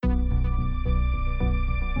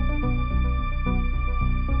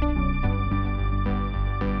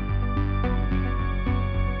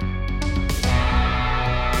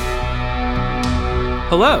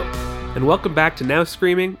Hello, and welcome back to Now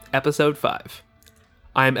Screaming, Episode 5.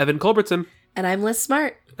 I'm Evan Culbertson. And I'm Liz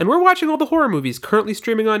Smart. And we're watching all the horror movies currently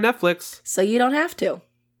streaming on Netflix. So you don't have to.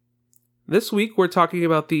 This week, we're talking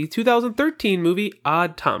about the 2013 movie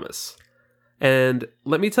Odd Thomas. And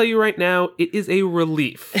let me tell you right now, it is a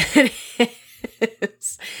relief. It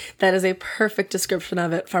is. That is a perfect description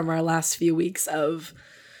of it from our last few weeks of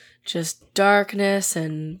just darkness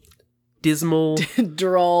and Dismal.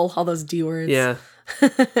 droll, all those D words. Yeah.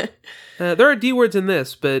 There are D words in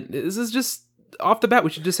this, but this is just, off the bat, we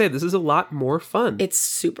should just say this is a lot more fun. It's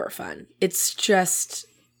super fun. It's just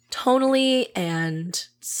tonally and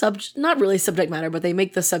not really subject matter, but they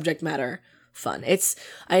make the subject matter fun.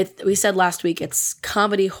 We said last week it's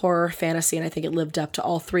comedy, horror, fantasy, and I think it lived up to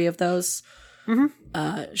all three of those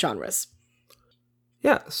genres.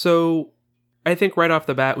 Yeah, so I think right off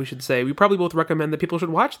the bat we should say we probably both recommend that people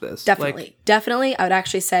should watch this. Definitely. I would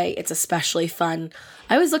actually say it's especially fun.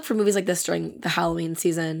 I always look for movies like this during the Halloween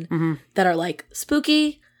season that are like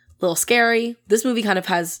spooky, a little scary. This movie kind of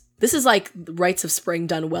this is like Rites of Spring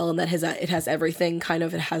done well in that it has everything kind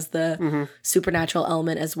of. It has the supernatural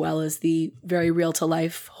element as well as the very real to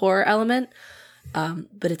life horror element.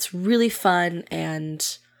 But it's really fun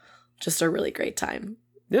and just a really great time.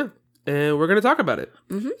 Yeah, and we're going to talk about it.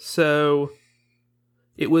 So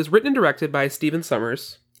it was written and directed by Stephen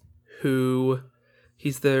Sommers,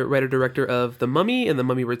 he's the writer-director of The Mummy and The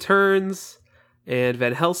Mummy Returns, and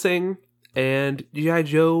Van Helsing, and G.I.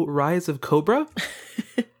 Joe Rise of Cobra.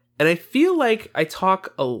 And I feel like I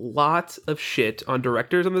talk a lot of shit on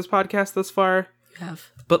directors on this podcast thus far. You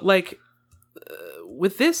have. But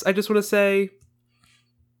with this, I just want to say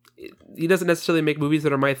he doesn't necessarily make movies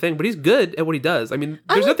that are my thing, but he's good at what he does. I mean,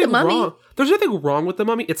 there's nothing wrong. There's nothing wrong with The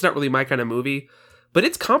Mummy. It's not really my kind of movie. But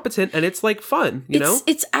it's competent and it's fun, you know?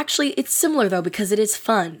 It's similar though because it is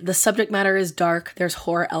fun. The subject matter is dark. There's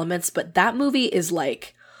horror elements, but that movie is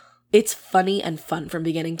it's funny and fun from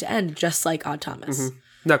beginning to end, just like Odd Thomas.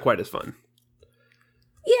 Not quite as fun.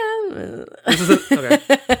 Yeah.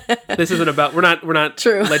 This isn't about. We're not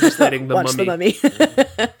True. legislating the Watch Mummy.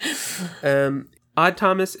 The Mummy. Odd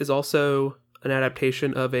Thomas is also an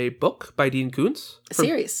adaptation of a book by Dean Koontz.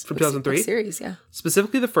 Series. From 2003. Series, yeah.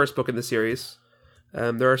 Specifically the first book in the series.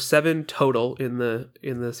 There are 7 total in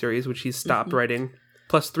the series, which he's stopped writing,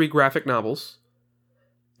 plus 3 graphic novels.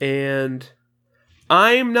 And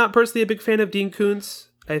I'm not personally a big fan of Dean Koontz.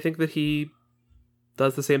 I think that he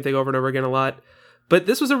does the same thing over and over again a lot. But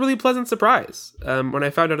this was a really pleasant surprise. When I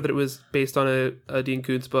found out that it was based on a Dean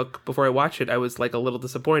Koontz book, before I watched it, I was a little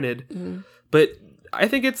disappointed. But I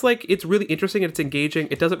think it's really interesting and it's engaging.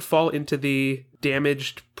 It doesn't fall into the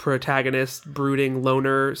damaged protagonist, brooding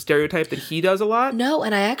loner stereotype that he does a lot. No,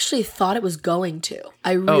 and I actually thought it was going to.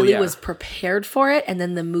 I really was prepared for it, and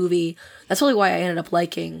then the movie, that's probably why I ended up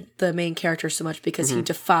liking the main character so much, because he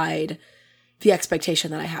defied the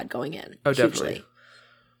expectation that I had going in. Oh, definitely.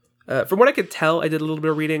 From what I could tell, I did a little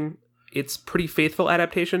bit of reading. It's pretty faithful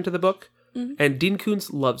adaptation to the book, and Dean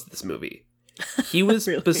Koontz loves this movie. He was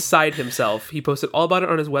Really? beside himself. He posted all about it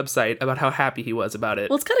on his website about how happy he was about it.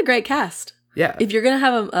 Well, it's got a great cast. Yeah. If you're gonna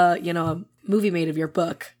have a movie made of your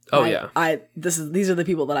book, these are the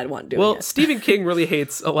people that I'd want doing it. Well, Stephen King really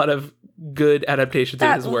hates a lot of good adaptations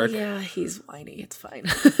of his work. Yeah, he's whiny. It's fine.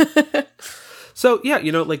 So yeah,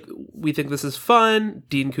 we think this is fun.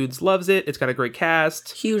 Dean Koontz loves it. It's got a great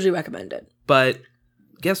cast. Hugely recommended. But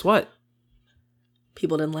guess what?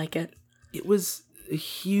 People didn't like it. It was a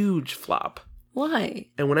huge flop. Why?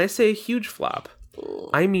 And when I say a huge flop,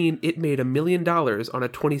 I mean it made $1 million on a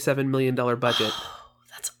 $27 million budget.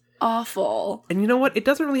 That's awful. And you know what? It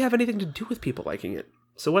doesn't really have anything to do with people liking it.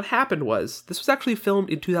 So what happened was, this was actually filmed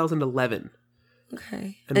in 2011.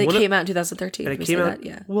 Okay. And it came out in 2013. And it came out,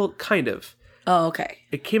 well, kind of. Oh, okay.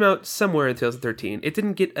 It came out somewhere in 2013. It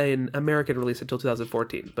didn't get an American release until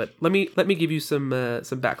 2014. But let me give you some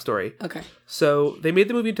backstory. Okay. So they made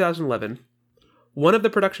the movie in 2011. One of the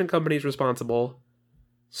production companies responsible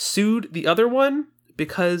sued the other one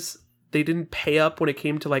because they didn't pay up when it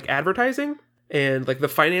came to advertising and the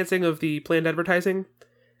financing of the planned advertising,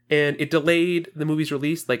 and it delayed the movie's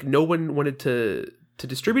release. No one wanted to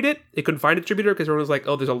distribute it. It couldn't find a distributor because everyone was like,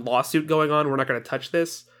 "Oh, there's a lawsuit going on. We're not going to touch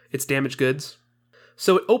this. It's damaged goods."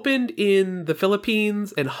 So it opened in the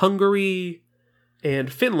Philippines and Hungary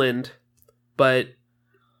and Finland, but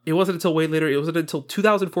it wasn't until way later. It wasn't until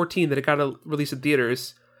 2014 that it got a release in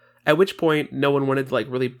theaters, at which point no one wanted to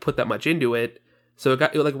really put that much into it. So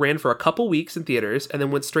it ran for a couple weeks in theaters and then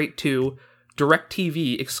went straight to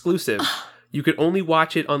DirecTV exclusive. You could only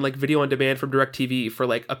watch it on video on demand from DirecTV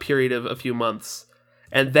for a period of a few months.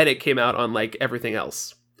 And then it came out on everything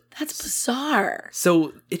else. That's bizarre.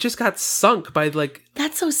 So it just got sunk by like.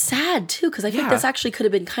 That's so sad too, because I think Yeah. this actually could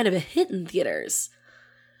have been kind of a hit in theaters.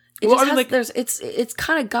 It Well, just I mean, has, like- it's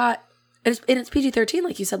kind of got, and it's PG-13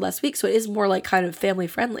 like you said last week, so it is more like kind of family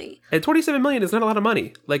friendly. And $27 million is not a lot of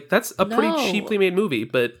money. Like that's a pretty No. cheaply made movie,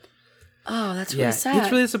 but Oh, that's Yeah, really it's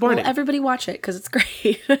sad. really disappointing. Well, everybody watch it because it's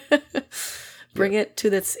great. Bring it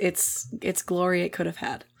to its glory it could have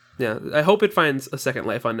had. yeah, I hope it finds a second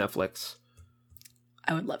life on Netflix.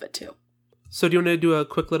 I would love it too. So do you want to do a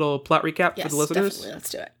quick little plot recap Yes, for the listeners? definitely. Let's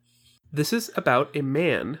do it. This is about a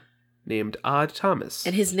man named Odd Thomas.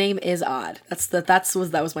 And his name is Odd.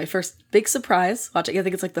 That was my first big surprise watching. I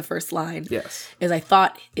think it's like the first line. Yes. Is I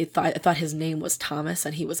thought his name was Thomas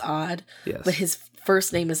and he was Odd. Yes. But his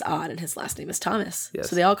first name is Odd and his last name is Thomas. Yes.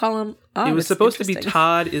 So they all call him Odd. It was It's supposed to be interesting.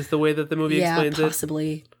 Todd is the way that the movie Yeah, explains it.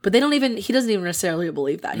 possibly. But he doesn't even necessarily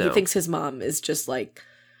believe that. No. He thinks his mom is just like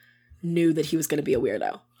knew that he was going to be a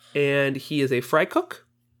weirdo. And he is a fry cook.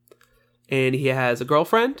 And he has a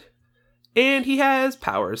girlfriend. And he has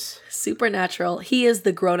powers. Supernatural. He is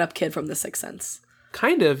the grown-up kid from The Sixth Sense.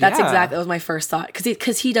 Kind of, That yeah. was my first thought.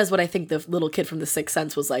 Because he does what I think the little kid from The Sixth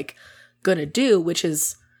Sense was like gonna do, which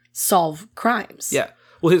is solve crimes. Yeah.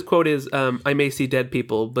 Well, his quote is, I may see dead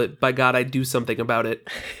people, but by God, I do something about it.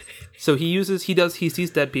 So he sees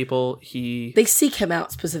dead people. They seek him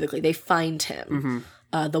out specifically. They find him.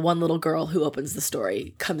 Mm-hmm. The one little girl who opens the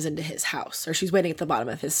story comes into his house, or she's waiting at the bottom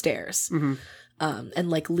of his stairs, Mm-hmm. and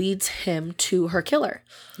like leads him to her killer.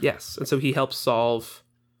 Yes. And so he helps solve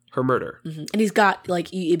her murder. And he's got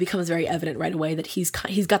like it becomes very evident right away that he's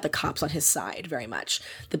got the cops on his side very much.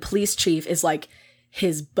 The police chief is like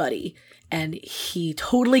his buddy, and he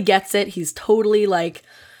totally gets it. He's totally like,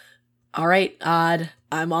 all right, Odd,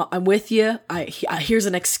 I'm with you. Here's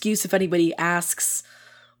an excuse if anybody asks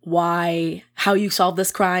how you solve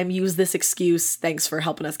this crime. Use this excuse. Thanks for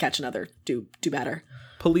helping us catch another. Do better.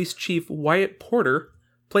 Police Chief Wyatt Porter,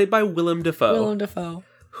 played by Willem Dafoe, Willem Dafoe.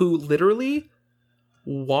 who literally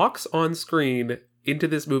walks on screen into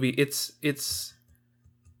this movie. It's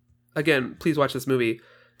again, please watch this movie.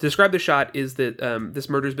 To describe the shot is that this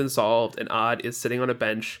murder's been solved and Odd is sitting on a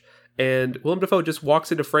bench and Willem Dafoe just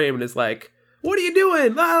walks into frame and is like, "What are you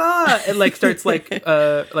doing?" La, la, la," and like starts like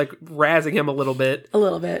razzing him a little bit. A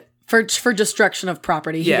little bit for destruction of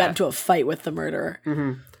property. He Yeah. got into a fight with the murderer.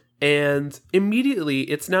 And immediately,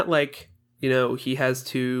 it's not like, he has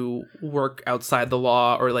to work outside the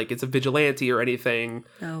law or like it's a vigilante or anything.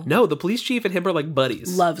 No, the police chief and him are like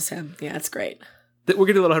buddies. Loves him. Yeah, it's great. We're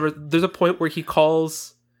getting a little. There's a point where he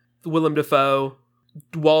calls Willem Dafoe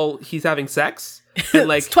while he's having sex, and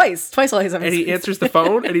like It's twice while he's having and he sex. answers the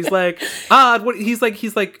phone, and he's like, "Odd." What he's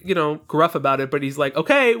like gruff about it, but he's like,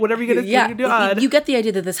 "Okay, whatever you're gonna do, Odd." You get the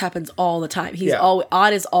idea that this happens all the time.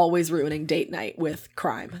 Odd is always ruining date night with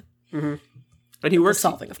crime. And he works.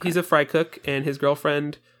 solving of crime. He's a fry cook, and his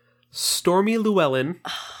girlfriend, Stormy Llewellyn,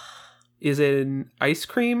 is an ice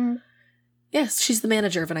cream. Yes, she's the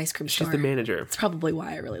manager of an ice cream store. She's the manager. That's probably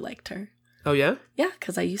why I really liked her. Oh yeah. Yeah,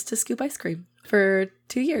 because I used to scoop ice cream for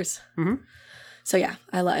 2 years. Mm-hmm. So yeah,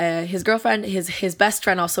 his girlfriend, his best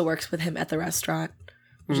friend also works with him at the restaurant.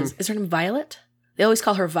 Which is her name Violet? They always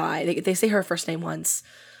call her Vi. They say her first name once.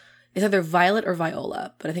 It's either Violet or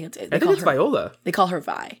Viola, but I think it's Viola. They call her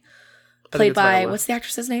Vi. I think Played it's by, Viola. what's the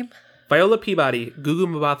actress's name? Viola Peabody, Gugu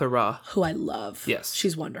Mbatha Raw. Who I love. Yes.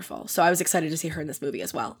 She's wonderful. So I was excited to see her in this movie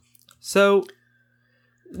as well. So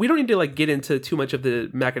we don't need to like get into too much of the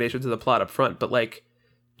machinations of the plot up front, but like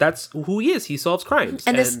that's who he is. He solves crimes.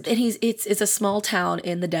 It's a small town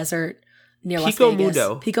in the desert near Las Pico Vegas.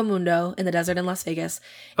 Mundo. Pico Mundo in the desert in Las Vegas.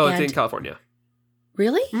 Oh, And- it's in California.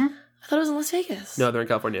 Really? I thought it was in Las Vegas. No, they're in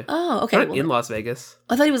California. Oh, okay. Not Well, in Las Vegas.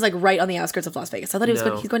 I thought he was like right on the outskirts of Las Vegas. I thought he was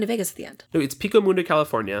No. he's going to Vegas at the end. No, it's Pico Mundo,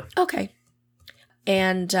 California. Okay.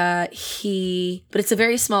 And but it's a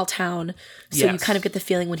very small town, so you Yes. kind of get the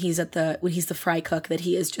feeling when he's the fry cook that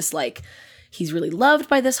he is just like he's really loved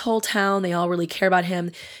by this whole town. They all really care about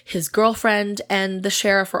him. His girlfriend and the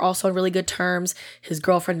sheriff are also on really good terms. His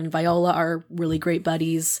girlfriend and Viola are really great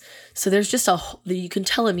buddies. So there's just you can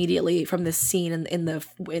tell immediately from this scene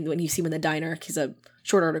when you see him in the diner. He's a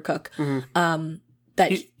short order cook. That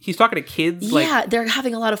He's talking to kids. yeah, they're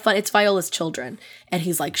having a lot of fun. It's Viola's children, and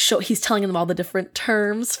he's like he's telling them all the different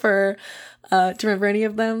terms for. Do you remember any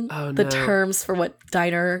of them? Oh, the no. terms for what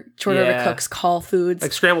diner short order Yeah. cooks call foods.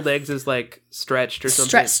 Like scrambled eggs is like stretched or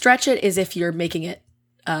something. Stretch it is if you're making it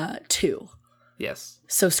two. Yes.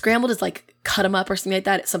 So scrambled is like cut them up or something like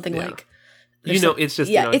that. It's something like It's just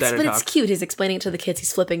yeah. diner But talk. it's cute. He's explaining it to the kids.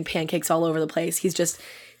 He's flipping pancakes all over the place.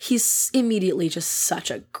 He's immediately just such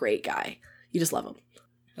a great guy. You just love him.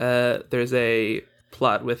 There's a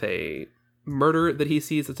plot with a murder that he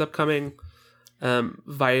sees that's upcoming.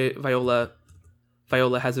 Viola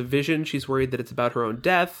has a vision. She's worried that it's about her own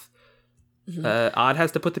death. Odd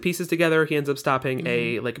has to put the pieces together. He ends up stopping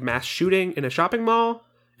a like mass shooting in a shopping mall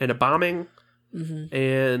and a bombing,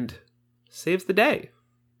 and saves the day.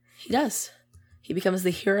 He does. He becomes the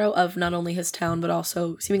hero of not only his town but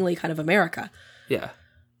also seemingly kind of America. Yeah.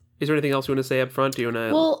 Is there anything else you want to say up front? Do you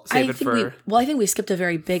want to save it for? I think we skipped a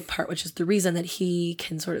very big part, which is the reason that he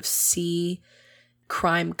can sort of see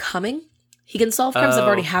crime coming. He can solve crimes that have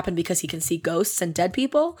already happened because he can see ghosts and dead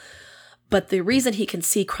people. But the reason he can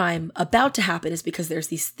see crime about to happen is because there's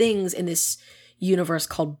these things in this universe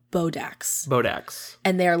called Bodax.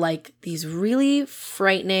 And they're like these really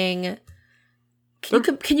frightening.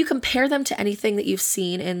 Can you compare them to anything that you've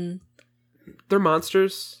seen in? They're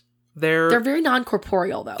monsters. They're very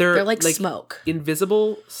non-corporeal though. They're like smoke.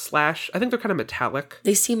 Invisible / I think they're kind of metallic.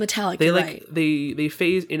 They seem metallic. They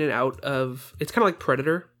phase in and out of. It's kind of like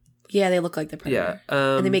Predator. Yeah, they look like the Predator.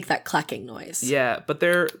 Yeah, and they make that clacking noise. Yeah, but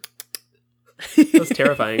they're. That's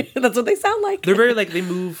terrifying. That's what they sound like. They're very they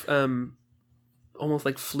move almost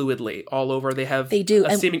like fluidly all over. They do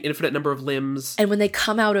a seeming infinite number of limbs. And when they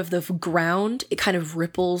come out of the ground, it kind of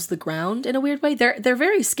ripples the ground in a weird way. They're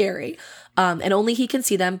very scary. And only he can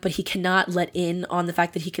see them, but he cannot let in on the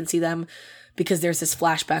fact that he can see them because there's this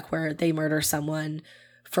flashback where they murder someone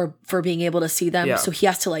for being able to see them. Yeah. So he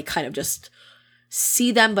has to kind of just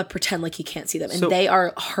see them but pretend like he can't see them. And they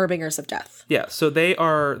are harbingers of death. Yeah, so they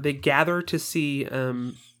gather to see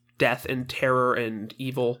death and terror and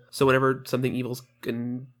evil. So whenever something evil's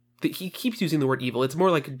he keeps using the word evil. It's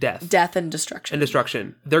more like death. Death and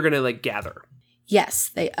destruction. They're going to gather.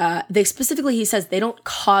 Yes, they specifically, he says they don't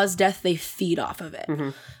cause death, they feed off of it.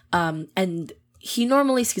 And he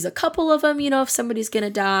normally sees a couple of them, if somebody's going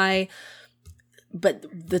to die. But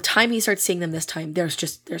the time he starts seeing them this time,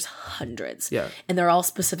 there's hundreds. Yeah. And they're all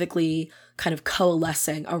specifically kind of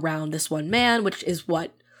coalescing around this one man, which is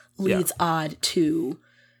what leads Odd to...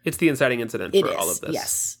 It's the inciting incident for all of this.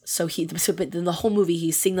 Yes. But in the whole movie,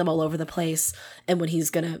 he's seeing them all over the place. And when he's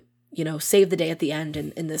going to, save the day at the end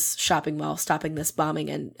in this shopping mall, stopping this bombing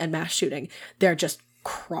and mass shooting, they're just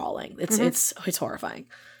crawling. It's horrifying.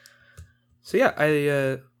 So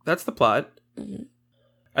yeah, that's the plot. Mm-hmm.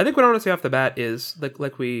 I think what I want to say off the bat is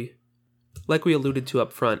like we alluded to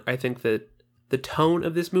up front. I think that the tone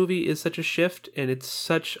of this movie is such a shift, and it's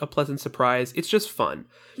such a pleasant surprise. It's just fun.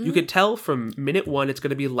 Mm-hmm. You could tell from minute one it's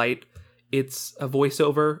going to be light. It's a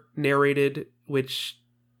voiceover narrated, which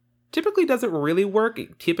typically doesn't really work.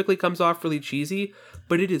 It typically comes off really cheesy,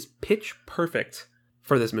 but it is pitch perfect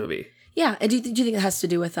for this movie. Yeah, and do you think it has to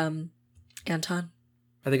do with Anton?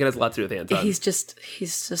 I think it has a lot to do with Anton. He's just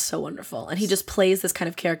so wonderful. And he just plays this kind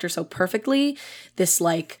of character so perfectly. This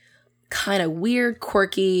kind of weird,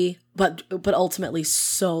 quirky, but ultimately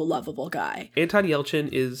so lovable guy. Anton Yelchin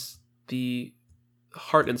is the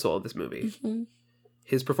heart and soul of this movie. Mm-hmm.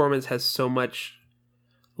 His performance has so much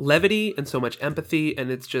levity and so much empathy,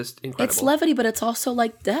 and it's just incredible. It's levity, but it's also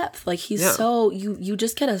depth. He's so you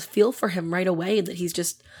just get a feel for him right away that he's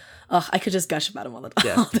just I could just gush about him all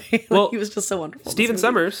day. Well, he was just so wonderful. Stephen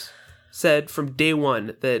Sommers said from day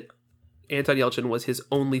one that Anton Yelchin was his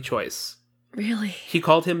only choice. Really? He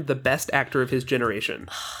called him the best actor of his generation.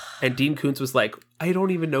 And Dean Koontz was like, I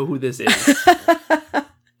don't even know who this is.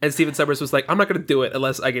 And Stephen Sommers was like, I'm not going to do it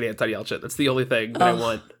unless I get Anton Yelchin. That's the only thing that I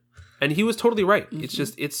want. And he was totally right. Mm-hmm. It's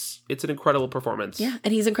just, it's an incredible performance. Yeah,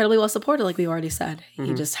 and he's incredibly well supported, like we've already said. Mm-hmm.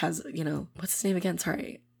 He just has, what's his name again?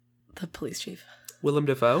 Sorry, the police chief. Willem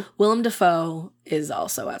Dafoe? Willem Dafoe is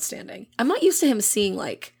also outstanding. I'm not used to him seeing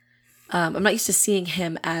I'm not used to seeing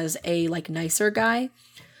him as a nicer guy.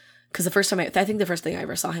 Because the first thing I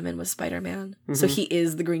ever saw him in was Spider-Man. Mm-hmm. So he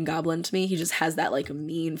is the Green Goblin to me. He just has that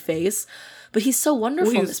mean face. But he's so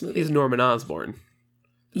wonderful in this movie. He's Norman Osborn.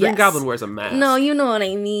 Green Goblin wears a mask. No, you know what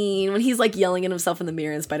I mean. When he's yelling at himself in the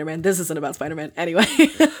mirror in Spider-Man. This isn't about Spider-Man. Anyway.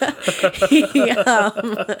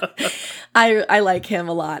 I like him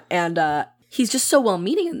a lot. And he's just so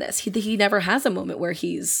well-meaning in this. He never has a moment where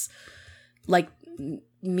he's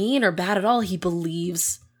mean or bad at all. He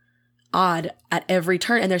believes Odd at every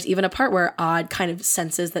turn. And there's even a part where Odd kind of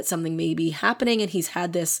senses that something may be happening. And he's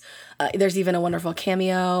had this, there's even a wonderful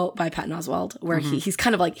cameo by Patton Oswalt where he's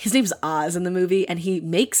kind of his name's Oz in the movie, and he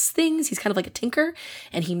makes things. He's kind of like a tinker,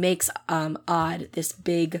 and he makes Odd this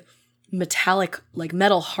big metallic,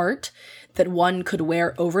 metal heart that one could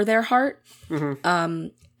wear over their heart. Mm-hmm.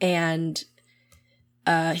 And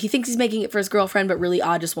he thinks he's making it for his girlfriend, but really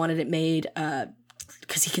Odd just wanted it made,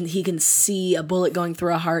 because he can see a bullet going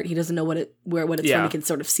through a heart. He doesn't know what it's from. He can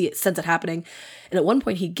sort of sense it happening. And at one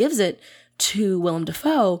point he gives it to Willem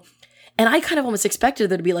Dafoe. And I kind of almost expected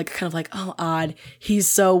there to be like kind of like, oh, odd. He's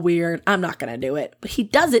so weird. I'm not going to do it. But he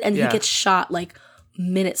does it, and he gets shot like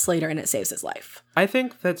minutes later, and it saves his life. I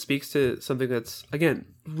think that speaks to something that's, again,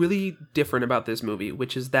 really different about this movie,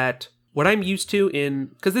 which is that what I'm used to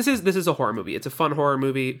because this is a horror movie. It's a fun horror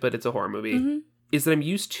movie, but it's a horror movie. Is that I'm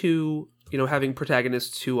used to, having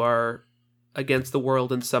protagonists who are against the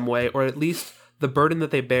world in some way, or at least the burden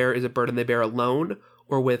that they bear is a burden they bear alone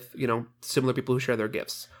or with, similar people who share their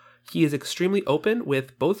gifts. He is extremely open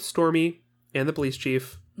with both Stormy and the police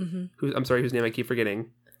chief, I'm sorry, whose name I keep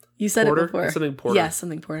forgetting. You said Porter? it before. Something Porter. Yeah,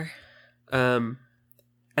 something Porter. And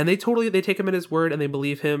they take him at his word and they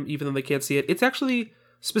believe him even though they can't see it. It's actually,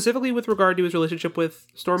 specifically with regard to his relationship with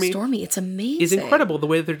Stormy, it's amazing. is incredible. The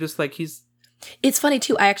way that they're just like, It's funny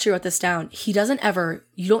too. I actually wrote this down. You don't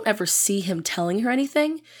ever see him telling her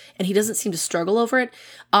anything, and he doesn't seem to struggle over it.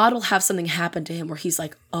 Odd will have something happen to him where he's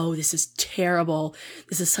like, oh, this is terrible.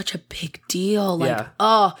 This is such a big deal. Like,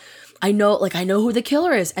 oh, I know who the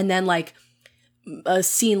killer is. And then like a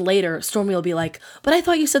scene later, Stormy will be like, but I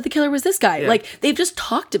thought you said the killer was this guy. Yeah. Like, they've just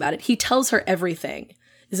talked about it. He tells her everything.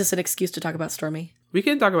 Is this an excuse to talk about Stormy? We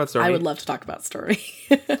can talk about Stormy. I would love to talk about Stormy.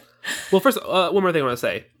 Well, first, one more thing I want to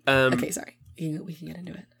say. Okay, sorry. We can get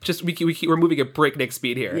into it. Just we're moving at breakneck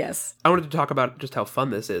speed here. Yes. I wanted to talk about just how fun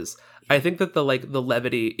this is. I think that the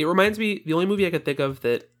levity, it reminds me, the only movie I could think of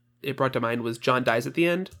that it brought to mind was John Dies at the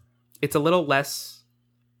End. It's a little less.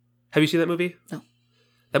 Have you seen that movie? No.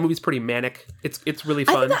 That movie's pretty manic. It's really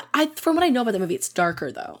fun. From what I know about the movie, it's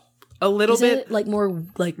darker though. A little bit. Is it like more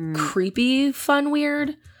like creepy, fun,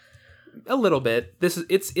 weird? A little bit.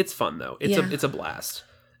 It's fun though. It's a blast.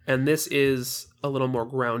 And this is a little more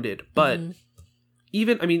grounded, but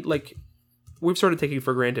even, I mean, like, we've sort of taken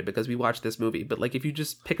for granted because we watched this movie, but like, if you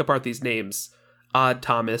just pick apart these names, Odd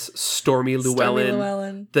Thomas, Stormy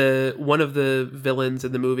Llewellyn, one of the villains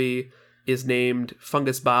in the movie is named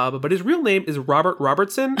Fungus Bob, but his real name is Robert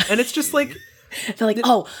Robertson, and it's just like, they're like,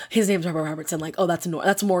 oh, his name's Robert Robertson, like, oh,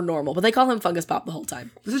 that's more normal, but they call him Fungus Bob the whole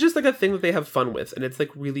time. This is just like a thing that they have fun with, and it's like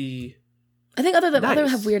really, I think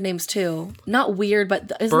others have weird names too. Not weird,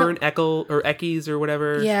 but Bern Eckel or Eckes or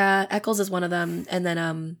whatever. Yeah, Eccles is one of them, and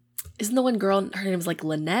then isn't the one girl, her name's like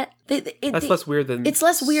Lynette? That's less weird than it's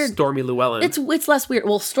less weird. Stormy Llewellyn. It's less weird.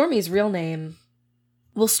 Well, Stormy's real name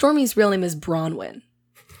is Bronwyn.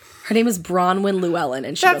 Her name is Bronwyn Llewellyn,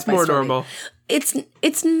 and that's more normal.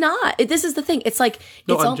 It's not. This is the thing. It's like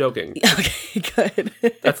I'm joking. Okay, good.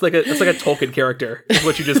 That's like a Tolkien character. Is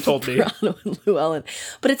what you just told me. Bronwyn Llewellyn,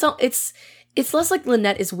 but it's less like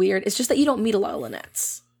Lynette is weird. It's just that you don't meet a lot of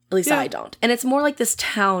Lynnettes. At least I don't. And it's more like this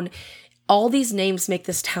town. All these names make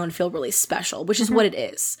this town feel really special, which is what it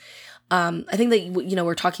is. I think that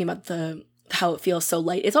we're talking about how it feels so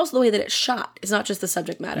light. It's also the way that it's shot. It's not just the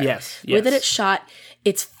subject matter. Yes. The way that it's shot,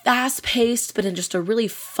 it's fast paced, but in just a really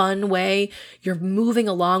fun way. You're moving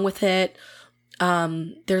along with it.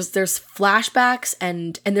 There's flashbacks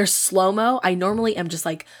and there's slow-mo. I normally am just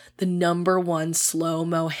like the number one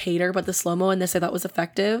slow-mo hater, but the slow-mo in this I thought was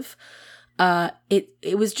effective.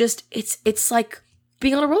 It was just, it's like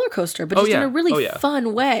being on a roller coaster, but just in a really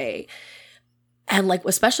fun way. And like,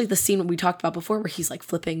 especially the scene we talked about before where he's like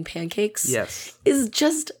flipping pancakes. Yes. Is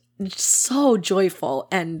just so joyful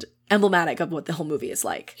and emblematic of what the whole movie is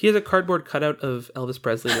like. He has a cardboard cutout of Elvis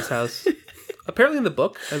Presley in his house. Apparently in the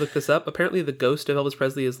book, I looked this up, apparently the ghost of Elvis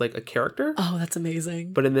Presley is like a character. Oh, that's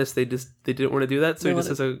amazing. But in this, they didn't want to do that, so he just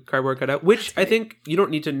has a cardboard cutout, which I think you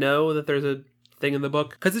don't need to know that there's a thing in the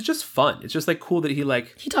book, because it's just fun. It's just like cool that he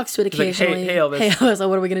talks to it occasionally. Like, hey Elvis. Hey Elvis,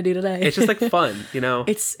 what are we going to do today? It's just like fun,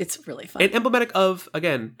 It's really fun. And emblematic of,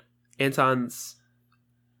 again, Anton's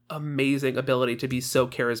amazing ability to be so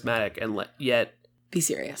charismatic and yet be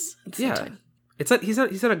serious at the same time. It's not, he's not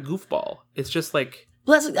a goofball. It's just like,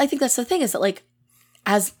 well, I think that's the thing, is that like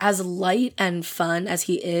as light and fun as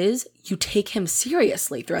he is, you take him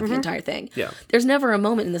seriously throughout the entire thing. Yeah. There's never a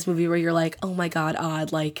moment in this movie where you're like, oh my God,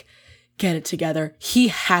 Odd, like, get it together. He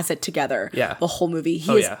has it together. Yeah. The whole movie.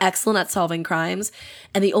 He is excellent at solving crimes.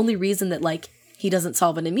 And the only reason that like he doesn't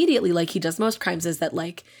solve it immediately like he does most crimes is that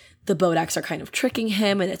like the Bodaks are kind of tricking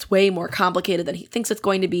him and it's way more complicated than he thinks it's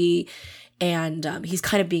going to be. And he's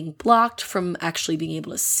kind of being blocked from actually being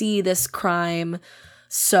able to see this crime.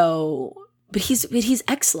 So, but he's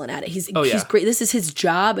excellent at it. He's great. This is his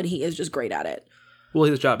job and he is just great at it. Well,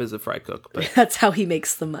 his job is a fry cook. But that's how he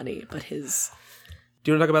makes the money. But his... Do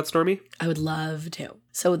you want to talk about Stormy? I would love to.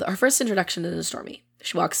 So our first introduction to Stormy.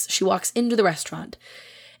 She walks into the restaurant,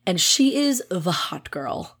 and she is the hot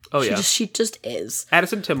girl. Oh, She just is.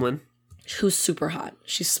 Addison Timlin. Who's super hot.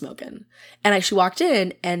 She's smoking. And she walked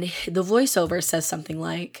in, and the voiceover says something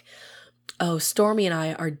like, oh, Stormy and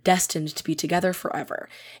I are destined to be together forever.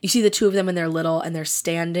 You see the two of them when they're little and they're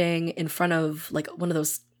standing in front of like one of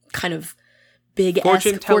those kind of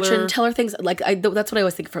big-esque fortune teller things. Like that's what I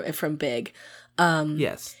always think from Big.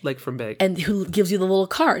 Yes, like from Big. And who gives you the little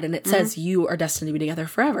card and it says you are destined to be together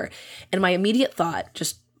forever. And my immediate thought,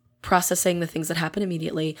 just processing the things that happen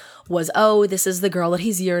immediately, was, oh, this is the girl that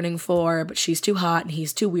he's yearning for, but she's too hot and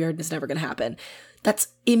he's too weird and it's never going to happen. That's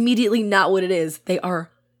immediately not what it is. They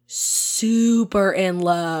are super in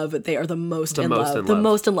love. They are the most in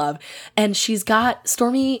love. And she's got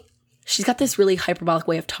this really hyperbolic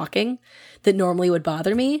way of talking that normally would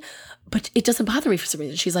bother me, but it doesn't bother me for some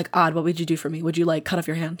reason. She's like, Odd, what would you do for me? Would you like cut off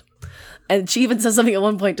your hand? And she even says something at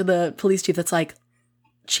one point to the police chief that's like,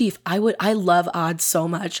 Chief, I love Odd so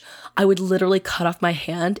much. I would literally cut off my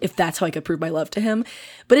hand if that's how I could prove my love to him.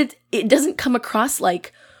 But it doesn't come across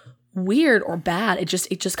like weird or bad. It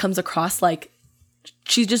just comes across like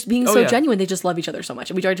she's just being genuine. They just love each other so much.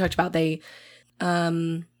 And we already talked about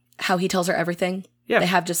how he tells her everything. Yeah. They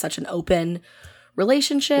have just such an open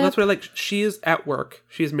relationship. Well, that's what I like. She is at work.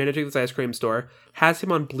 She is managing this ice cream store, has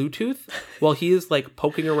him on Bluetooth while he is like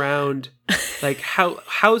poking around like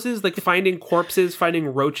houses, like finding corpses,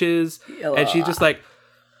 finding roaches. And she's just like,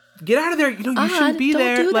 get out of there. You know, you shouldn't be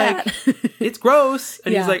there. Do like, that. It's gross.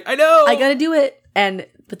 And he's like, I know. I gotta do it.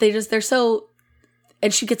 But they're so,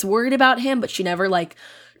 and she gets worried about him, but she never like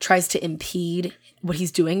tries to impede what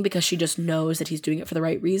he's doing because she just knows that he's doing it for the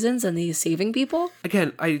right reasons and he's saving people.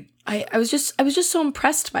 Again, I was just so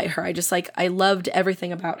impressed by her. I loved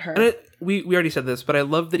everything about her. And we already said this, but I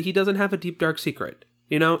love that he doesn't have a deep, dark secret.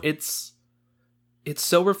 You know, it's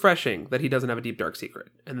so refreshing that he doesn't have a deep, dark secret.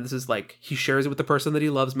 And this is like, he shares it with the person that he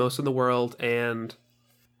loves most in the world, and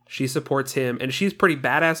she supports him, and she's pretty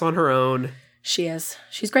badass on her own. She is.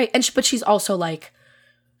 She's great. But she's also like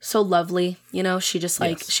so lovely, you know? She just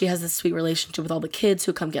like, She has this sweet relationship with all the kids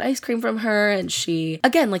who come get ice cream from her. And she,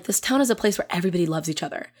 again, like this town is a place where everybody loves each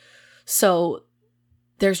other. So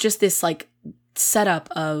there's just this like setup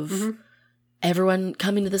of everyone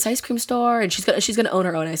coming to this ice cream store, and she's gonna own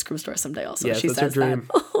her own ice cream store someday also. Yes, she that's says her dream.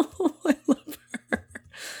 That. Oh, I love her.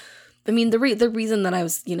 I mean, the reason that I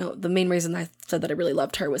was, you know, the main reason I said that I really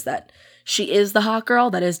loved her was that she is the hot girl.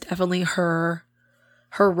 That is definitely her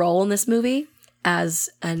role in this movie as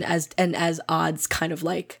Odd's kind of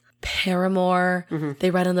like paramour.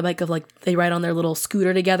 They ride on the bike they ride on their little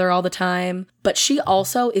scooter together all the time. But she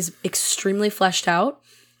also is extremely fleshed out.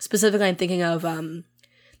 Specifically, I'm thinking of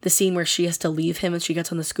the scene where she has to leave him and she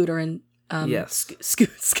gets on the scooter and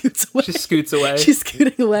scoots away. She scoots away. She's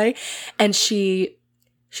scooting away, and she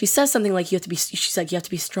says something like, she's like, you have to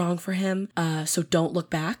be strong for him, so don't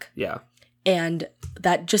look back. Yeah. And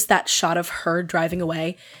that shot of her driving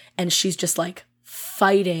away, and she's just like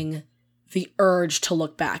fighting the urge to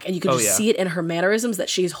look back. And you can just see it in her mannerisms that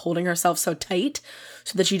she's holding herself so tight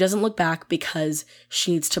so that she doesn't look back because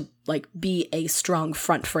she needs to like be a strong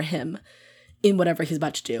front for him in whatever he's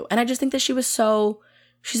about to do. And I just think that she's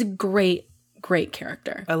a great, great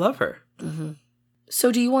character. I love her.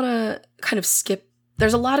 So do you want to kind of skip?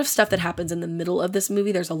 There's a lot of stuff that happens in the middle of this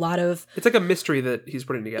movie. There's a lot of... It's like a mystery that he's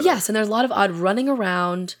putting together. Yes, and there's a lot of Odd running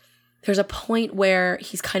around. There's a point where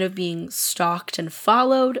he's kind of being stalked and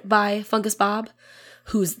followed by Fungus Bob,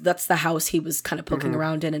 that's the house he was kind of poking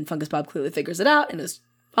around in, and Fungus Bob clearly figures it out and is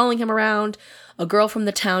following him around. A girl from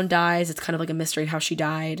the town dies. It's kind of like a mystery how she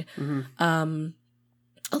died.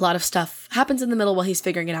 A lot of stuff happens in the middle while he's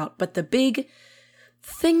figuring it out. But the big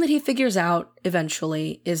thing that he figures out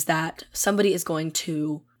eventually is that somebody is going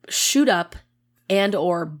to shoot up and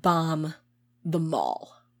or bomb the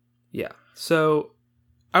mall. Yeah. So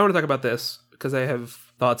I want to talk about this because I have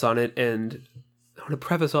thoughts on it, and I want to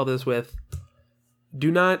preface all this with, do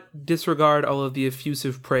not disregard all of the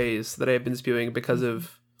effusive praise that I have been spewing because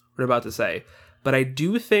of what I'm about to say. But I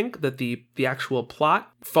do think that the actual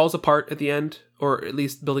plot falls apart at the end, or at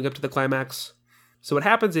least building up to the climax. So what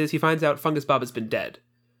happens is he finds out Fungus Bob has been dead.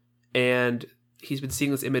 And he's been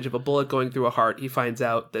seeing this image of a bullet going through a heart. He finds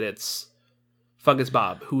out that it's Fungus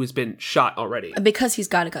Bob, who has been shot already. And because he's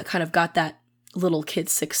got that little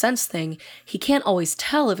kid's sixth sense thing, he can't always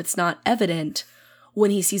tell if it's not evident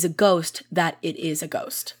when he sees a ghost that it is a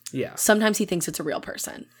ghost. Yeah. Sometimes he thinks it's a real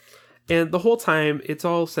person. And the whole time, it's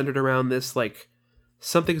all centered around this, like,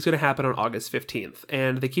 something's going to happen on August 15th.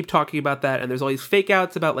 And they keep talking about that, and there's all these fake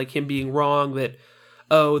outs about, like, him being wrong, that,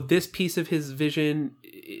 oh, this piece of his vision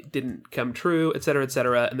didn't come true, etc.,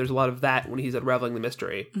 etc. And there's a lot of that when he's unraveling the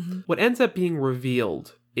mystery. What ends up being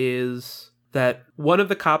revealed is that one of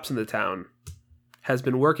the cops in the town has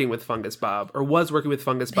been working with Fungus Bob, or was working with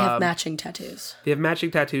Fungus Bob. They have matching tattoos. They have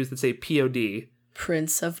matching tattoos that say POD,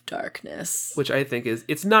 Prince of Darkness. which I think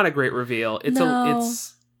it's not a great reveal.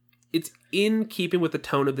 It's in keeping with the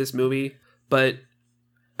tone of this movie, but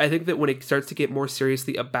I think that when it starts to get more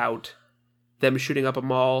seriously about them shooting up a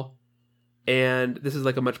mall, and this is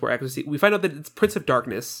like a much more accuracy, we find out that it's Prince of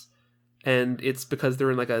Darkness, and it's because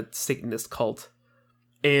they're in like a Satanist cult,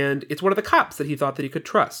 and it's one of the cops that he thought that he could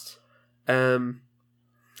trust. And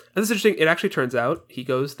this is interesting. It actually turns out he's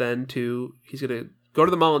going to go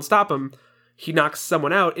to the mall and stop him. He knocks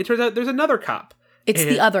someone out. It turns out there's another cop. It's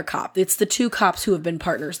the other cop. It's the two cops who have been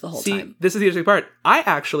partners the whole time. This is the interesting part. I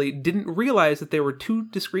actually didn't realize that there were two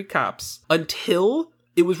discrete cops until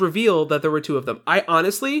it was revealed that there were two of them. I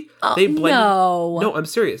honestly, they blended. No, I'm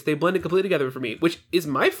serious. They blended completely together for me, which is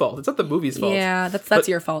my fault. It's not the movie's fault. Yeah, that's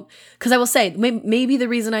your fault. Because I will say, maybe the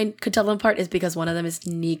reason I could tell them apart is because one of them is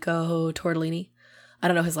Nico Tortellini. I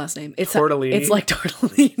don't know his last name. It's Tortellini. It's like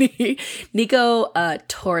Tortellini. Nico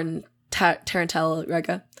Tarantella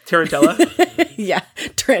Rega. Tarantella? Yeah,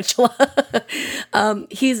 Tarantula.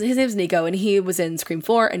 His name's Nico, and he was in Scream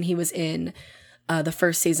 4, and he was in the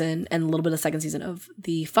first season and a little bit of the second season of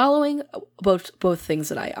The Following. Both things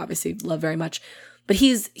that I obviously love very much. But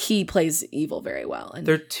he plays evil very well. And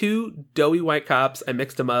they're two doughy white cops. I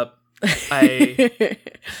mixed them up.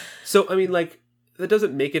 So, I mean, like, that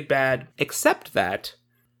doesn't make it bad, except that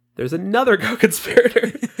there's another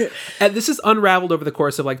co-conspirator. And this is unraveled over the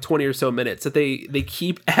course of like 20 or so minutes that they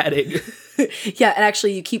keep adding. Yeah, and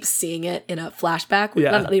actually you keep seeing it in a flashback.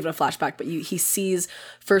 Yeah. Not even a flashback, but he sees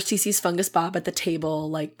Fungus Bob at the table,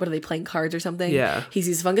 like, what are they, playing cards or something? Yeah. He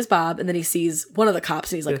sees Fungus Bob, and then he sees one of the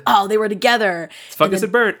cops, and he's like, oh, they were together. It's Fungus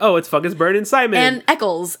and Burn. Oh, it's Fungus, Burn, and Simon. And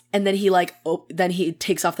Eccles. And then then he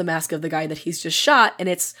takes off the mask of the guy that he's just shot, and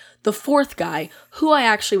it's the fourth guy, who I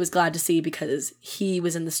actually was glad to see because he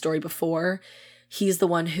was in the story before. He's the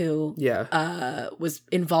one who was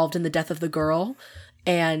involved in the death of the girl,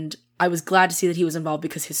 and I was glad to see that he was involved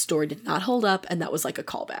because his story did not hold up, and that was like a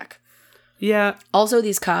callback. Yeah. Also,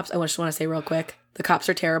 these cops, I just want to say real quick, the cops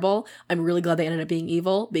are terrible. I'm really glad they ended up being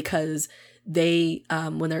evil because they,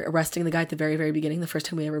 when they're arresting the guy at the very, very beginning, the first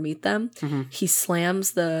time we ever meet them, he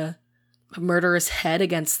slams the murderer's head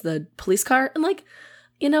against the police car. And like,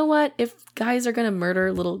 you know what? If guys are going to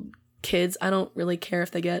murder little kids, I don't really care if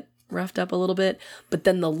they get roughed up a little bit. But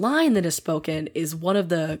then the line that is spoken is one of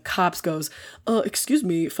the cops goes, excuse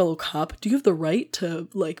me, fellow cop, do you have the right to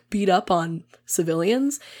like beat up on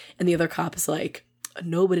civilians? And the other cop is like,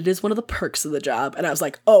 no, but it is one of the perks of the job. And I was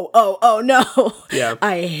like, oh no. Yeah.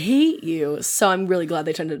 I hate you. So I'm really glad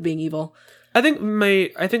they turned out being evil. I think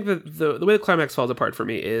that the way the climax falls apart for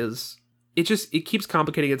me is it keeps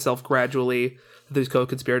complicating itself gradually. These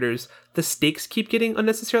co-conspirators, the stakes keep getting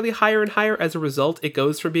unnecessarily higher and higher as a result. It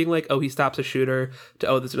goes from being like, oh, he stops a shooter, to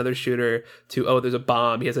oh, there's another shooter, to oh, there's a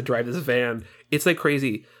bomb, he has to drive this van. It's like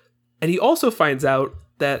crazy. And he also finds out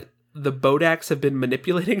that the Bodaks have been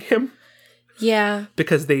manipulating him. Yeah.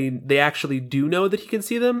 Because they actually do know that he can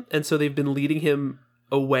see them, and so they've been leading him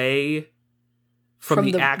away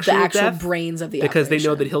from the actual death, brains of the because operation. they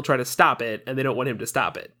know that he'll try to stop it, and they don't want him to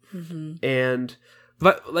stop it. Mm-hmm. And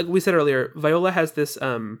like we said earlier, Viola has this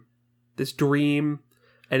this dream,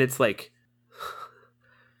 and it's like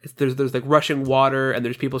there's like rushing water, and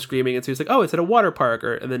there's people screaming, and so he's like, oh, it's at a water park,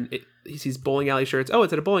 and then he sees bowling alley shirts. Oh,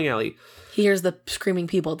 it's at a bowling alley. He hears the screaming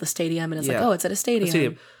people at the stadium, and it's like, oh, it's at a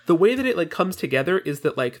stadium. The way that it like comes together is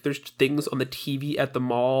that like there's things on the TV at the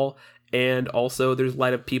mall, and also there's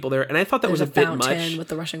light of people there, and I thought that was a bit much with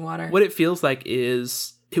the rushing water. What it feels like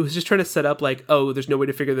is it was just trying to set up like, oh, there's no way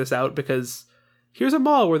to figure this out because here's a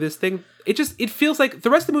mall where this thing, it feels like the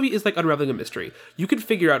rest of the movie is like unraveling a mystery. You can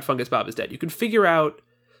figure out Fungus Bob is dead. You can figure out,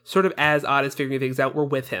 sort of as Odd is figuring things out, we're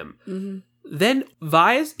with him. Mm-hmm. Then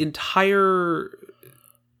Vi's entire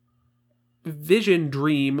vision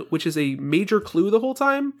dream, which is a major clue the whole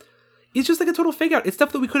time, is just like a total fake out. It's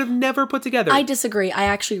stuff that we could have never put together. I disagree.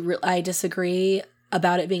 I disagree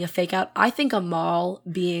about it being a fake out. I think a mall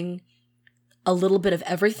being a little bit of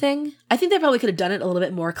everything, I think they probably could have done it a little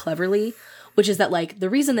bit more cleverly. Which is that, like, the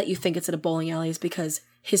reason that you think it's at a bowling alley is because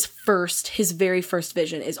his very first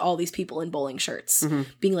vision is all these people in bowling shirts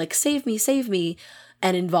being like, save me,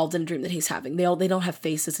 and involved in a dream that he's having. They don't have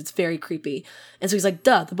faces. It's very creepy. And so he's like,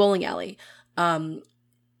 duh, the bowling alley.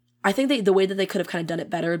 I think the way that they could have kind of done it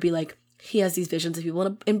better would be like, he has these visions of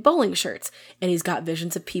people in bowling shirts, and he's got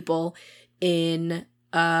visions of people in,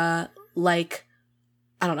 like,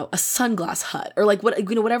 I don't know, a sunglass hut, or like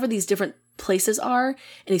whatever these different places are,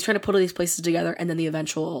 and he's trying to put all these places together, and then the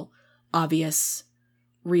eventual obvious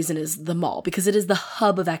reason is the mall, because it is the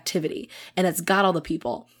hub of activity, and it's got all the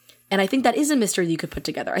people. And I think that is a mystery you could put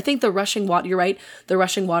together. I think the rushing water, you're right, the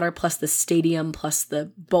rushing water plus the stadium plus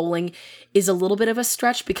the bowling is a little bit of a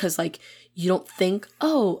stretch because like you don't think,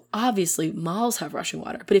 oh, obviously malls have rushing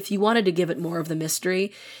water. But if you wanted to give it more of the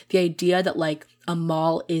mystery, the idea that like a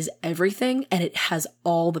mall is everything and it has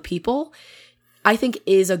all the people, I think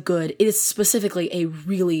it is specifically a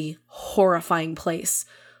really horrifying place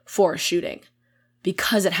for a shooting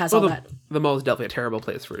because it has all that. The mall is definitely a terrible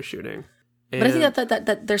place for a shooting. But I think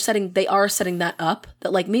that they are setting that up,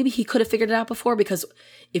 that like maybe he could have figured it out before, because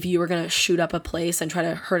if you were going to shoot up a place and try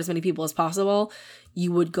to hurt as many people as possible,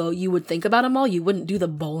 you would think about a mall. You wouldn't do the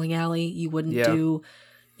bowling alley. You wouldn't do,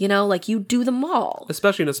 like you do the mall.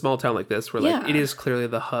 Especially in a small town like this where like it is clearly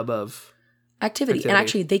the hub of activity. And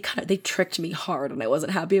actually they tricked me hard and I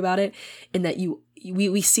wasn't happy about it, in that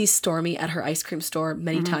we see Stormy at her ice cream store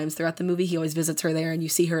many times throughout the movie. He always visits her there and you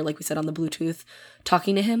see her, like we said, on the Bluetooth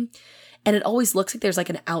talking to him. And it always looks like there's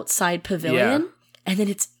like an outside pavilion and then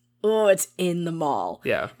it's in the mall.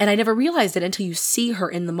 Yeah. And I never realized it until you see her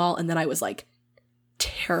in the mall, and then I was like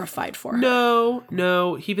terrified for her.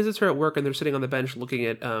 No. He visits her at work and they're sitting on the bench looking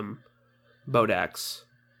at Bodax.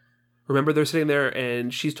 Remember, they're sitting there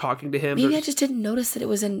and she's talking to him. Maybe I just didn't notice that it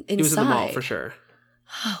was inside. It was in the mall for sure.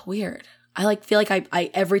 Oh, weird. I feel like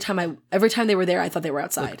I every time they were there, I thought they were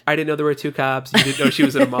outside. Look, I didn't know there were two cops. You didn't know she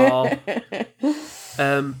was in a mall.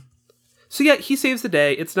 So yeah, he saves the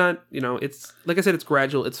day. It's not, it's like I said, it's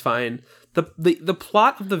gradual. It's fine. The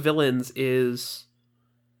plot of the villains is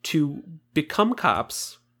to become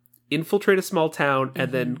cops, infiltrate a small town,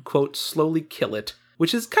 and then, quote, slowly kill it,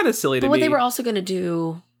 which is kind of silly to me. But what they were also going to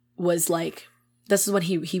do was like, this is when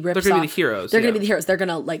he rips off. They're going to be the heroes. They're going to be the heroes. They're going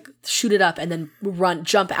to like shoot it up and then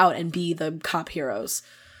jump out and be the cop heroes.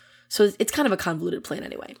 So it's kind of a convoluted plan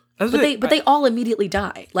anyway. But they all immediately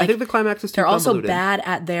die. Like, I think the climax is too convoluted. They're also bad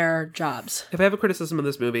at their jobs. If I have a criticism of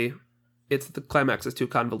this movie, it's that the climax is too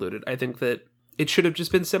convoluted. I think that it should have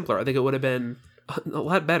just been simpler. I think it would have been a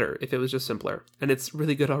lot better if it was just simpler. And it's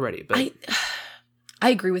really good already. But I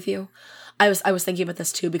agree with you. I was thinking about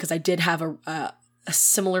this too, because I did have a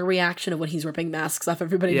similar reaction of when he's ripping masks off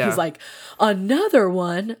everybody. Yeah. He's like, another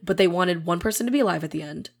one. But they wanted one person to be alive at the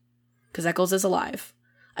end because Eccles is alive.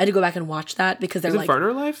 I had to go back and watch that because they're like... Is Varner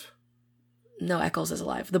alive? No, Eccles is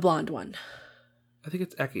alive. The blonde one. I think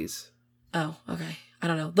it's Eckes. Oh, okay. I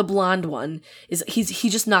don't know. The blonde one is... He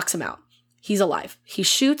just knocks him out. He's alive. He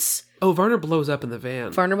shoots... Oh, Varner blows up in the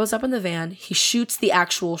van. Varner blows up in the van. He shoots the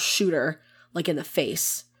actual shooter, like in the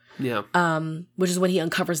face. Yeah. Which is when he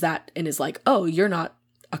uncovers that and is like, oh, you're not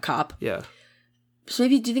a cop. Yeah. So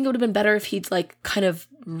maybe, do you think it would have been better if he'd like kind of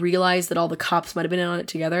realized that all the cops might have been in on it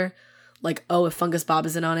together? Like, oh, if Fungus Bob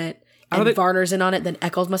is in on it and Varner's in on it, then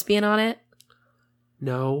Eccles must be in on it.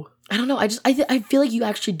 No, I don't know. I feel like you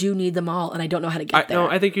actually do need them all, and I don't know how to get there. No,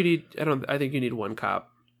 I think you need. I think you need one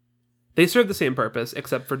cop. They serve the same purpose,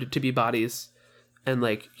 except for to be bodies, and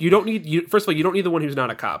like you don't need. First of all, you don't need the one who's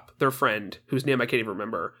not a cop. Their friend, whose name I can't even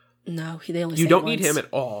remember. No, they only. You don't need him at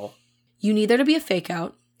all. You need there to be a fake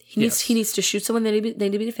out. He needs to shoot someone. They need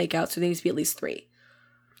to be a fake out. So there needs to be at least 3.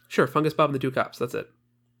 Sure, Fungus Bob and the 2 cops. That's it.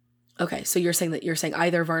 Okay, so you're saying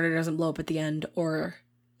either Varner doesn't blow up at the end, or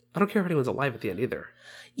I don't care if anyone's alive at the end either.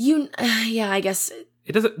 Yeah, I guess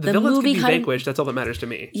it doesn't. The villains can be vanquished. That's all that matters to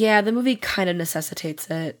me. Yeah, the movie kind of necessitates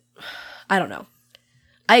it. I don't know.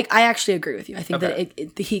 I actually agree with you. I think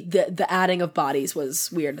that the adding of bodies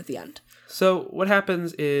was weird at the end. So what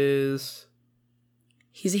happens is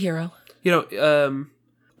he's a hero.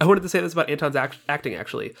 I wanted to say this about Anton's acting.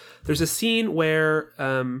 Actually, there's a scene where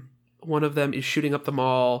one of them is shooting up the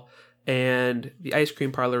mall. And the ice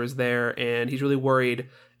cream parlor is there, and he's really worried.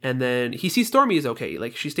 And then he sees Stormy is okay.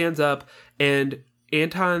 Like, she stands up, and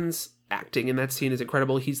Anton's acting in that scene is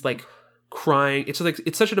incredible. He's, like, crying. It's just, like,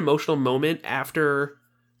 it's such an emotional moment after,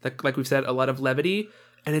 like we've said, a lot of levity.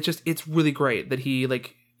 And it's really great that he,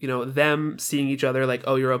 like, them seeing each other, like,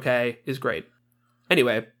 oh, you're okay, is great.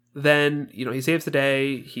 Anyway, then, he saves the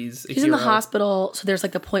day. He's in the hospital. So there's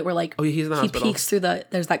like the point where like, he's in the hospital. He peeks through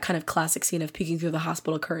there's that kind of classic scene of peeking through the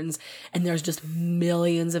hospital curtains. And there's just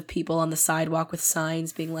millions of people on the sidewalk with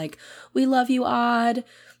signs being like, we love you, Odd.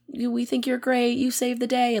 We think you're great. You saved the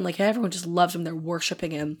day. And like everyone just loves him. They're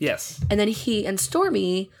worshiping him. Yes. And then he and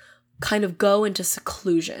Stormy kind of go into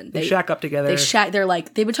seclusion. They shack up together. They're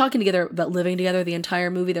like, they've been talking together about living together the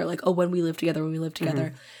entire movie. They're like, oh, when we live together.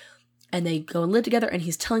 Mm-hmm. And they go and live together, and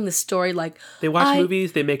he's telling the story like... They watch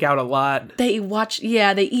movies, they make out a lot. They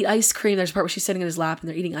eat ice cream. There's a part where she's sitting in his lap, and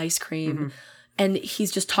they're eating ice cream. Mm-hmm. And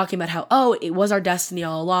he's just talking about how, oh, it was our destiny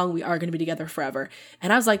all along. We are going to be together forever.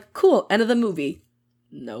 And I was like, cool, end of the movie.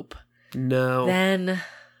 Nope. No. Then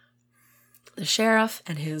the sheriff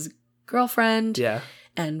and his girlfriend. Yeah.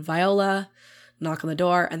 And Viola knock on the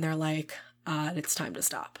door, and they're like, it's time to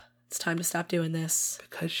stop. It's time to stop doing this.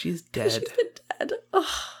 Because she's dead. She's been dead.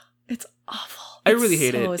 Oh, it's awful. I really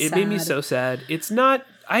hate so it. It sad. made me so sad. It's not,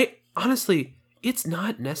 it's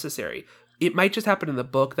not necessary. It might just happen in the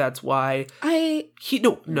book. That's why.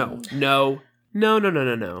 No.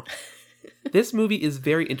 This movie is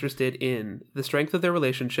very interested in the strength of their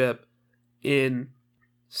relationship, in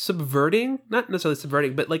subverting, not necessarily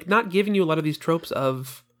subverting, but like not giving you a lot of these tropes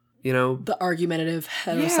of, you know, the argumentative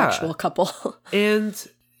heterosexual couple. And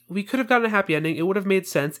we could have gotten a happy ending. It would have made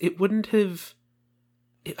sense. It wouldn't have.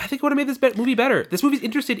 I think it would have made this movie better. This movie's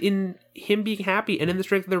interested in him being happy and in the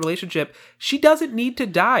strength of their relationship. She doesn't need to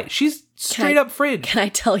die. She's straight up fridge. Can I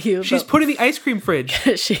tell you? She's put in the ice cream fridge.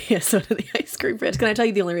 She is put in the ice cream fridge. Can I tell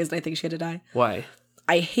you the only reason I think she had to die? Why?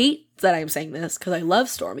 I hate that I'm saying this because I love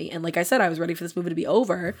Stormy. And like I said, I was ready for this movie to be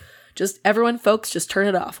over. Just everyone, folks, just turn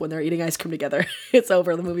it off when they're eating ice cream together. It's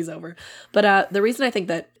over. The movie's over. But the reason I think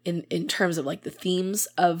that in terms of like the themes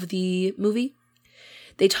of the movie,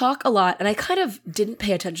 they talk a lot, and I kind of didn't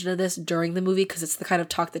pay attention to this during the movie because it's the kind of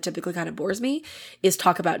talk that typically kind of bores me, is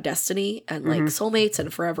talk about destiny and like soulmates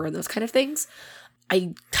and forever and those kind of things.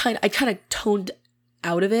 I kind of toned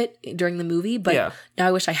out of it during the movie, but now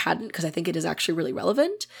I wish I hadn't because I think it is actually really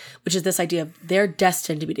relevant, which is this idea of they're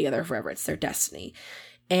destined to be together forever. It's their destiny.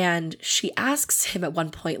 And she asks him at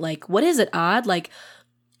one point, like, what is it, Odd? Like,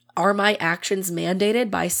 are my actions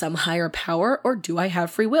mandated by some higher power or do I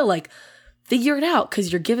have free will? Like, figure it out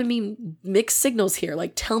because you're giving me mixed signals here.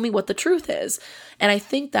 Like, tell me what the truth is. And I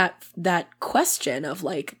think that question of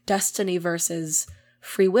like destiny versus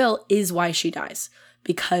free will is why she dies,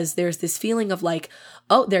 because there's this feeling of like,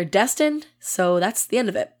 oh, they're destined, so that's the end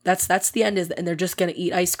of it. That's the end, and they're just gonna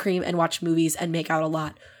eat ice cream and watch movies and make out a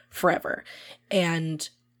lot forever. And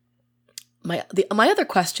my other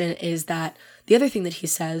question is that the other thing that he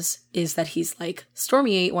says is that he's like,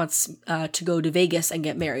 Stormy wants to go to Vegas and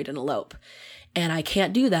get married and elope. And I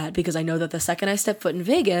can't do that because I know that the second I step foot in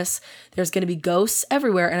Vegas, there's going to be ghosts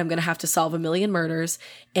everywhere and I'm going to have to solve a million murders.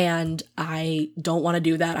 And I don't want to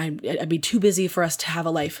do that. I'd be too busy for us to have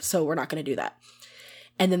a life. So we're not going to do that.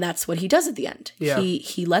 And then that's what he does at the end. Yeah.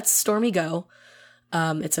 He lets Stormy go.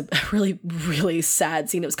 It's a really, really sad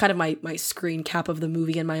scene. It was kind of my screen cap of the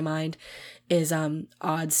movie in my mind is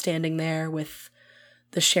Odd standing there with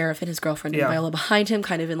the sheriff and his girlfriend and Viola behind him,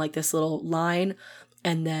 kind of in like this little line.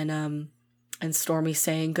 And then and Stormy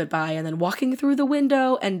saying goodbye and then walking through the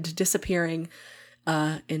window and disappearing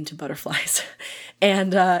into butterflies.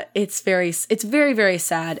 And it's very, very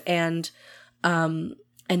sad. And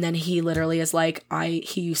then he literally is like,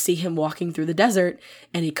 you see him walking through the desert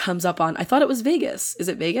and he comes up on, I thought it was Vegas. Is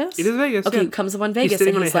it Vegas? It is Vegas. Okay, he comes up on Vegas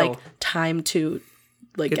and he's like, time to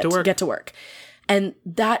like get to work. And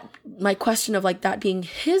that, my question of like that being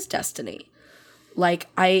his destiny, like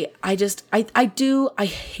I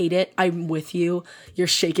hate it. I'm with you. You're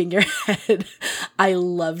shaking your head. I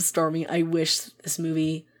love Stormy. I wish this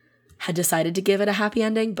movie had decided to give it a happy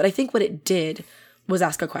ending, but I think what it did was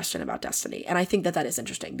ask a question about destiny. And I think that is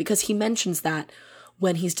interesting because he mentions that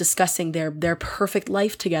when he's discussing their perfect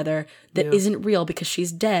life together that isn't real because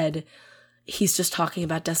she's dead. He's just talking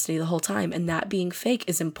about destiny the whole time. And that being fake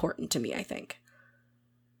is important to me, I think.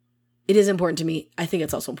 It is important to me. I think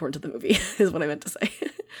it's also important to the movie, is what I meant to say.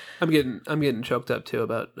 I'm getting choked up too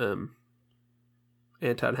about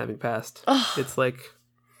Anton having passed. Oh. It's like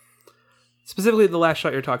specifically the last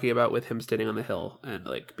shot you're talking about with him standing on the hill and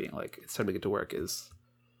like being like, it's time to get to work is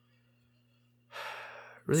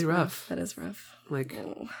really rough. That is rough. Like,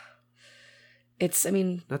 it's, I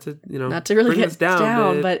mean, not to really get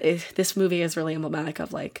down, but this movie is really emblematic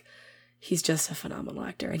of like, he's just a phenomenal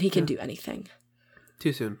actor and he can do anything.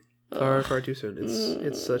 Too soon. Far too soon.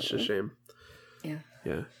 It's such a shame. Yeah.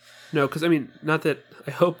 Yeah. No, because I mean, not that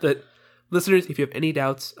I hope that listeners, if you have any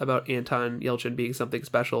doubts about Anton Yelchin being something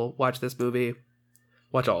special, watch this movie.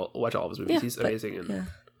 Watch all of his movies. He's amazing.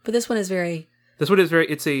 But this one is very.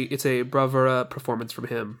 It's a bravura performance from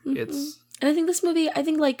him. Mm-hmm. And I think this movie. I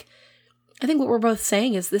think what we're both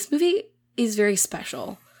saying is this movie is very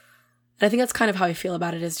special. And I think that's kind of how I feel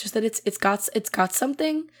about it. Is just that it's got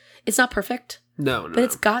something. It's not perfect. No. But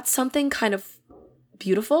it's got something kind of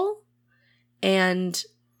beautiful and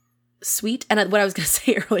sweet. And what I was going to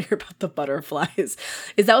say earlier about the butterflies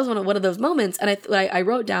is that was one of those moments. And I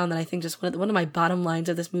wrote down that I think just one of my bottom lines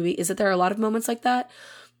of this movie is that there are a lot of moments like that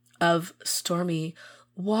of Stormy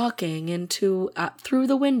walking into through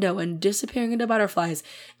the window and disappearing into butterflies,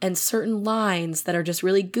 and certain lines that are just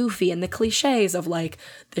really goofy, and the cliches of like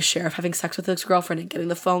the sheriff having sex with his girlfriend and getting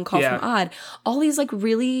the phone call from Odd. All these like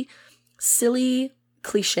really silly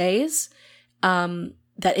cliches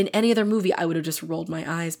that in any other movie I would have just rolled my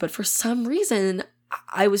eyes. But for some reason,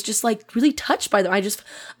 I was just like really touched by them.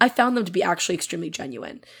 I found them to be actually extremely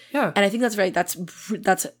genuine. Yeah. And I think that's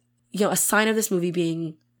a sign of this movie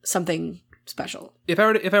being something special. If I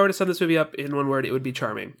were to sum this movie up in one word, it would be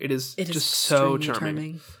charming. It is just so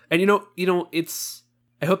charming. And it's,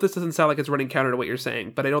 I hope this doesn't sound like it's running counter to what you're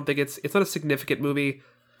saying, but I don't think it's not a significant movie.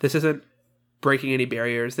 This isn't breaking any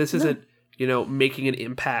barriers. This isn't, making an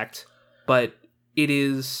impact, but it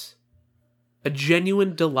is a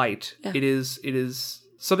genuine delight. Yeah. It is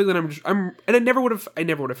something that and I never would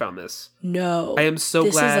have found this. No. I am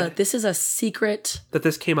so glad this is a secret that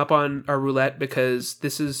this came up on our roulette, because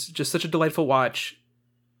this is just such a delightful watch.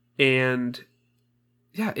 And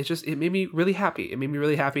yeah, it made me really happy. It made me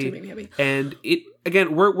really happy. It made me happy. And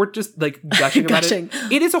again, we're just like gushing about it.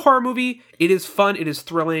 It is a horror movie. It is fun. It is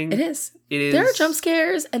thrilling. It is. There are jump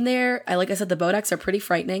scares, and like I said, the Bodaks are pretty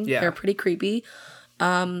frightening. Yeah. They're pretty creepy.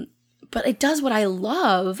 But it does what I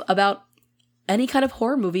love about any kind of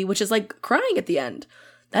horror movie, which is like crying at the end.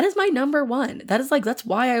 That is my number one. That's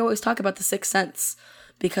why I always talk about The Sixth Sense,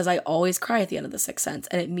 because I always cry at the end of The Sixth Sense.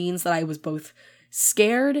 And it means that I was both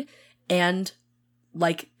scared and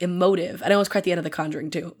like emotive. And I always cry at the end of The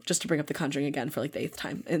Conjuring too, just to bring up The Conjuring again for like the 8th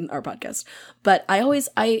time in our podcast. But I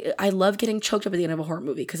love getting choked up at the end of a horror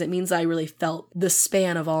movie, because it means I really felt the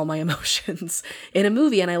span of all my emotions in a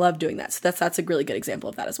movie. And I love doing that. So that's a really good example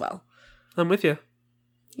of that as well. I'm with you.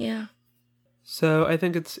 Yeah. So I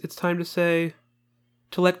think it's time to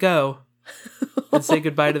let go and say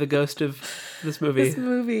goodbye to the ghost of this movie. This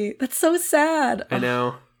movie. That's so sad. I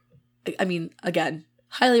know. I mean, again,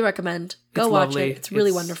 highly recommend. Go watch lovely. It. It's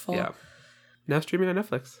really wonderful. Yeah. Now streaming on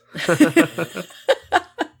Netflix.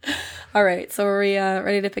 All right. So are we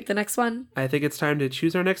ready to pick the next one? I think it's time to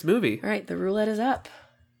choose our next movie. All right. The roulette is up.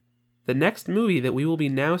 The next movie that we will be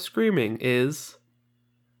now screaming is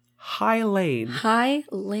High Lane. High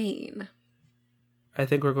Lane. I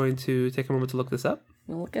think we're going to take a moment to look this up.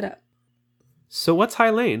 We'll look it up. So what's High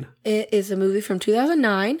Lane? It is a movie from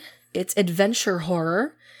 2009. It's adventure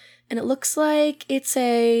horror. And it looks like it's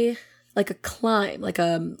a climb, like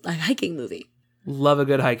a hiking movie. Love a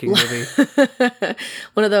good hiking movie.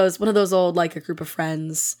 one of those old, like a group of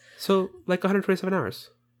friends. So like 127 Hours.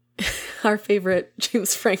 Our favorite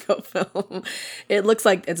James Franco film. It looks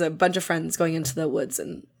like it's a bunch of friends going into the woods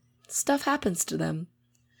and stuff happens to them.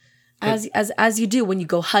 As you do when you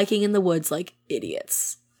go hiking in the woods like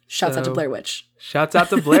idiots. Shouts out to Blair Witch. Shouts out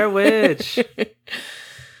to Blair Witch.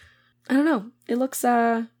 I don't know. It looks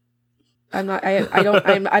I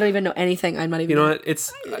don't even know anything. I'm not even. You know what?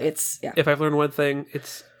 It's yeah. If I've learned one thing,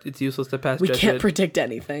 it's useless to pass judgment. We can't predict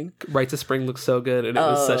anything. Right to Spring looks so good, and it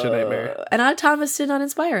was such a nightmare. And Odd Thomas did not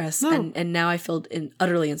inspire us, no. and now I feel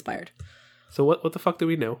utterly inspired. So what the fuck do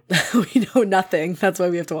we know? We know nothing. That's why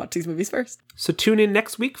we have to watch these movies first. So tune in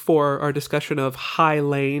next week for our discussion of High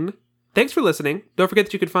Lane. Thanks for listening. Don't forget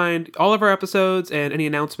that you can find all of our episodes and any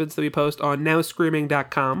announcements that we post on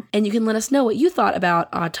nowscreaming.com. And you can let us know what you thought about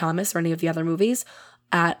Odd Thomas or any of the other movies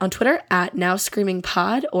on Twitter at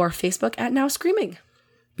NowScreamingPod or Facebook at NowScreaming.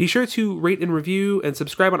 Be sure to rate and review and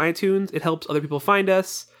subscribe on iTunes. It helps other people find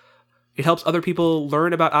us. It helps other people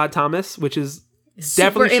learn about Odd Thomas, which is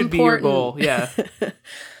definitely should be your goal. Yeah.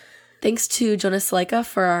 Thanks to Jonas Salika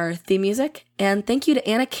for our theme music. And thank you to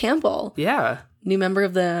Anna Campbell. Yeah. New member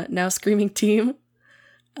of the Now Screaming team,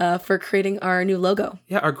 for creating our new logo.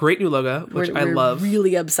 Yeah, our great new logo, which I love. We're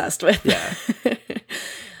really obsessed with. Yeah.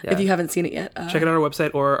 If you haven't seen it yet. Check it out on our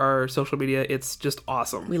website or our social media. It's just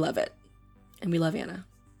awesome. We love it. And we love Anna.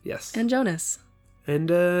 Yes. And Jonas. And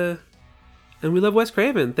we love Wes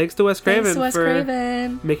Craven. Thanks to Wes Craven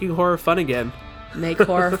for making horror fun again. Make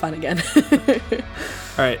horror fun again.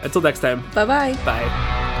 All right, until next time. Bye-bye.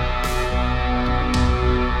 Bye.